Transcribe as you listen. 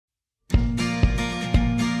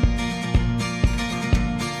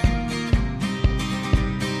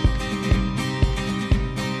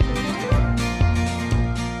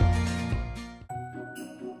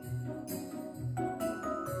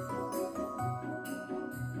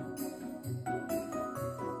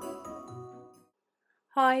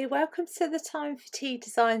Hi, welcome to the Time for Tea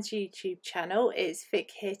Designs YouTube channel. It's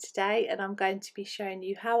Vic here today and I'm going to be showing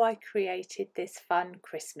you how I created this fun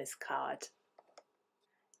Christmas card.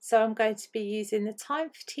 So I'm going to be using the Time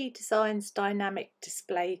for Tea Designs dynamic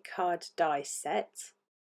display card die set.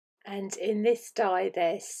 And in this die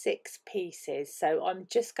there's 6 pieces, so I'm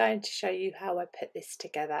just going to show you how I put this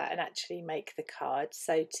together and actually make the card.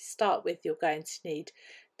 So to start with, you're going to need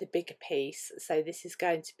the bigger piece, so this is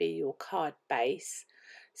going to be your card base.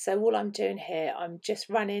 So all I'm doing here, I'm just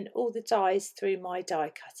running all the dies through my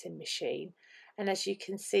die cutting machine, and as you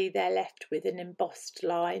can see they're left with an embossed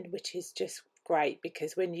line, which is just great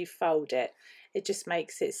because when you fold it, it just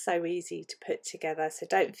makes it so easy to put together. So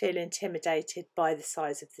don't feel intimidated by the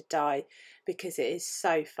size of the die because it is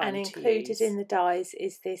so fun to use. And included in the dies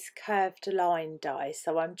is this curved line die.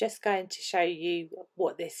 So I'm just going to show you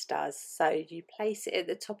what this does. So you place it at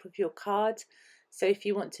the top of your card. So if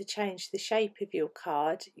you want to change the shape of your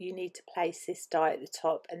card, you need to place this die at the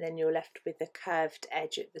top and then you're left with a curved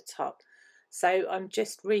edge at the top. So I'm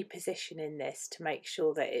just repositioning this to make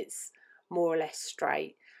sure that it's more or less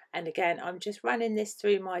straight. And again, I'm just running this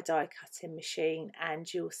through my die cutting machine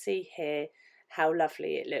and you'll see here how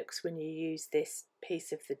lovely it looks when you use this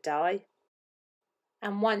piece of the die.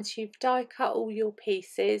 And once you've die cut all your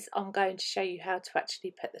pieces, I'm going to show you how to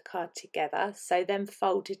actually put the card together. So them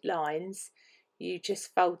folded lines, you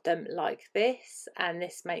just fold them like this, and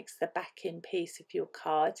this makes the backing piece of your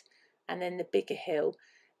card. And then the bigger hill,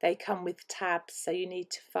 they come with tabs, so you need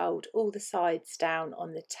to fold all the sides down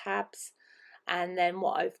on the tabs. And then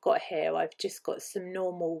what I've got here, I've just got some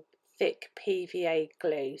normal thick PVA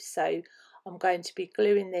glue, so I'm going to be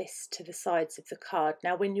gluing this to the sides of the card.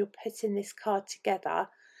 Now when you're putting this card together,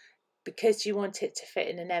 because you want it to fit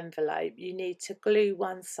in an envelope, you need to glue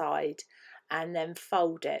one side and then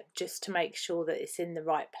fold it just to make sure that it's in the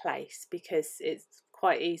right place, because it's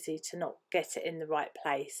quite easy to not get it in the right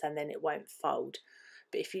place and then it won't fold.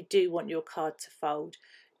 But if you do want your card to fold,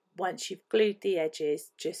 once you've glued the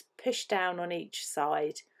edges, just push down on each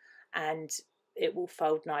side and it will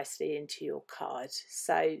fold nicely into your card.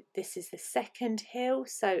 So this is the second hill.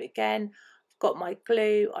 So again, I've got my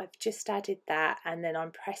glue, I've just added that, and then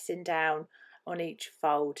I'm pressing down on each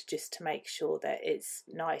fold just to make sure that it's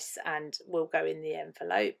nice and will go in the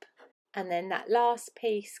envelope. And then that last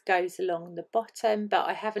piece goes along the bottom, but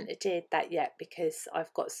I haven't adhered that yet because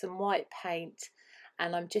I've got some white paint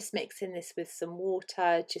and I'm just mixing this with some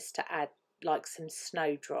water just to add like some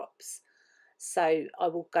snowdrops. So I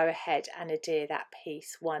will go ahead and adhere that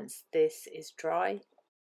piece once this is dry.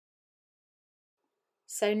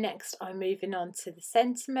 So next I'm moving on to the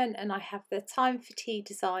sentiment, and I have the Time for Tea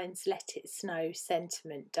Designs Let It Snow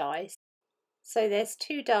sentiment die. So there's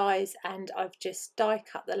 2 dies and I've just die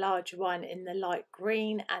cut the larger one in the light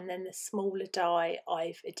green, and then the smaller die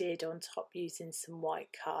I've adhered on top using some white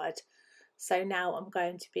card. So now I'm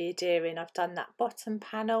going to be adhering, I've done that bottom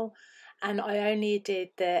panel and I only adhered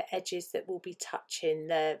the edges that will be touching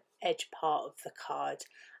the edge part of the card,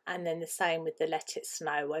 and then the same with the Let It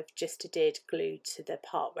Snow, I've just adhered glue to the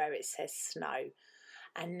part where it says snow.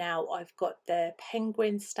 And now I've got the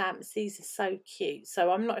penguin stamps. These are so cute.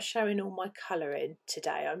 So I'm not showing all my colouring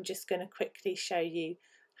today, I'm just going to quickly show you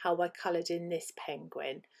how I coloured in this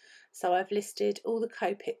penguin. So I've listed all the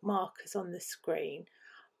Copic markers on the screen.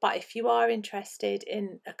 But if you are interested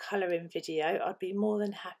in a colouring video, I'd be more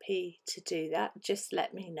than happy to do that. Just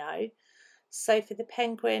let me know. So for the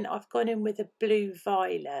penguin, I've gone in with a blue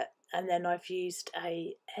violet and then I've used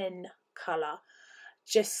a N colour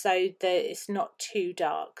just so that it's not too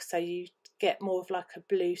dark. So you get more of like a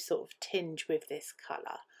blue sort of tinge with this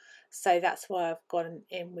colour. So that's why I've gone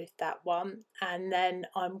in with that one. And then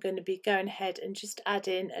I'm going to be going ahead and just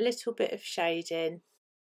adding a little bit of shading.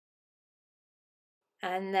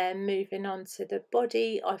 And then moving on to the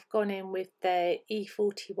body, I've gone in with the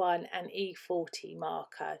E41 and E40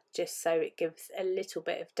 marker just so it gives a little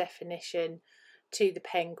bit of definition to the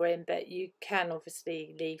penguin, but you can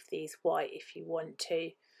obviously leave these white if you want to,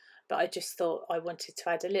 but I just thought I wanted to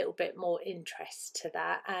add a little bit more interest to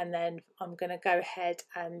that. And then I'm going to go ahead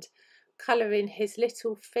and colour in his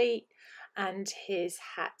little feet and his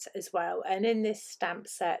hat as well. And in this stamp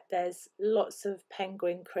set there's lots of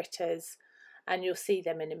penguin critters, and you'll see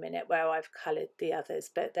them in a minute where I've coloured the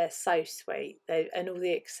others, but they're so sweet. And all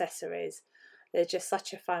the accessories, they're just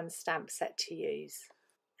such a fun stamp set to use.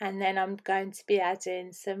 And then I'm going to be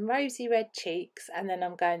adding some rosy red cheeks, and then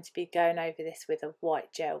I'm going to be going over this with a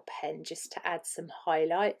white gel pen just to add some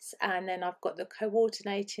highlights. And then I've got the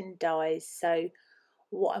coordinating dies, so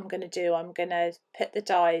what I'm going to do, I'm going to put the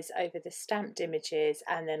dies over the stamped images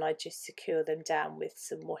and then I just secure them down with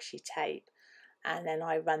some washi tape. and then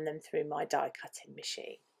I run them through my die cutting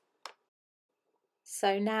machine.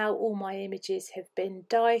 So now all my images have been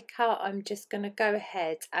die cut. I'm just going to go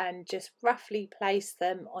ahead and just roughly place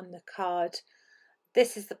them on the card.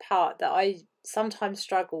 This is the part that I sometimes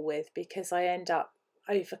struggle with because I end up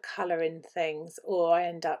over colouring things, or I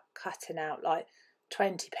end up cutting out like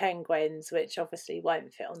 20 penguins, which obviously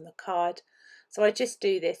won't fit on the card. So I just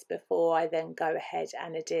do this before I then go ahead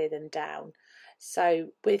and adhere them down. So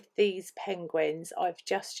with these penguins, I've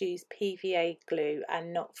just used PVA glue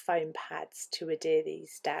and not foam pads to adhere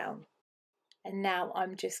these down. And now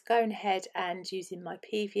I'm just going ahead and using my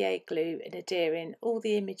PVA glue and adhering all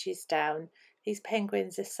the images down. These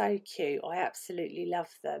penguins are so cute, I absolutely love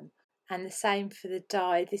them. And the same for the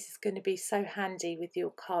die. This is going to be so handy with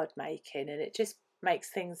your card making, and it just makes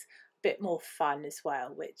things a bit more fun as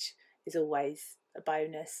well, which is always a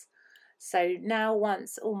bonus. So now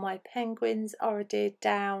once all my penguins are adhered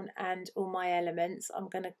down and all my elements, I'm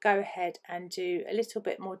going to go ahead and do a little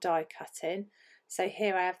bit more die cutting. So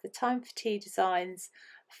here I have the Time for Tea Designs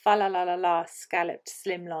Fa La La La La Scalloped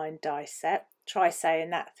Slimline die set. Try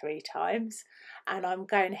saying that 3 times. And I'm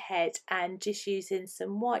going ahead and just using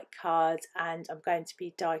some white cards, and I'm going to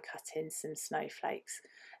be die cutting some snowflakes.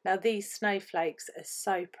 Now these snowflakes are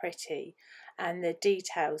so pretty, and the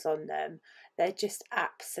details on them, they're just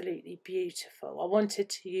absolutely beautiful. I wanted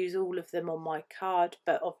to use all of them on my card,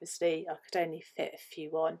 but obviously I could only fit a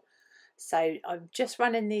few on. So I'm just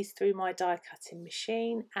running these through my die cutting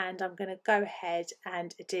machine, and I'm going to go ahead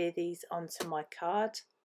and adhere these onto my card.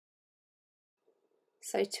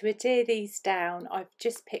 So to adhere these down, I've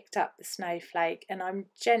just picked up the snowflake and I'm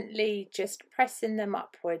gently just pressing them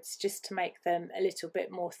upwards just to make them a little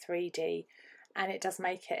bit more 3D, and it does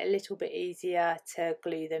make it a little bit easier to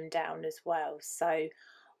glue them down as well. So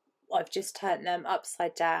I've just turned them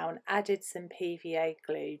upside down, added some PVA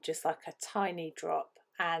glue, just like a tiny drop,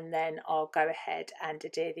 and then I'll go ahead and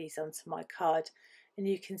adhere these onto my card, and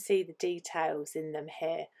you can see the details in them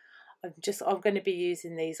here. I'm going to be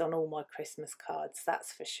using these on all my Christmas cards,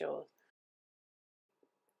 that's for sure.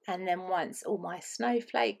 And then once all my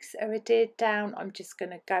snowflakes are adhered down, I'm just going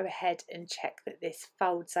to go ahead and check that this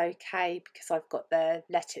folds okay, because I've got the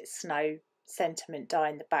Let It Snow sentiment die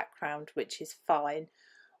in the background, which is fine.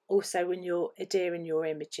 Also, when you're adhering your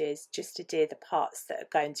images, just adhere the parts that are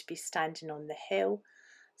going to be standing on the hill.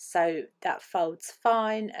 So that folds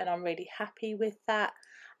fine, and I'm really happy with that.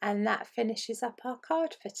 And that finishes up our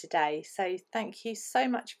card for today. So thank you so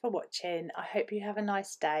much for watching. I hope you have a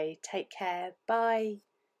nice day. Take care. Bye.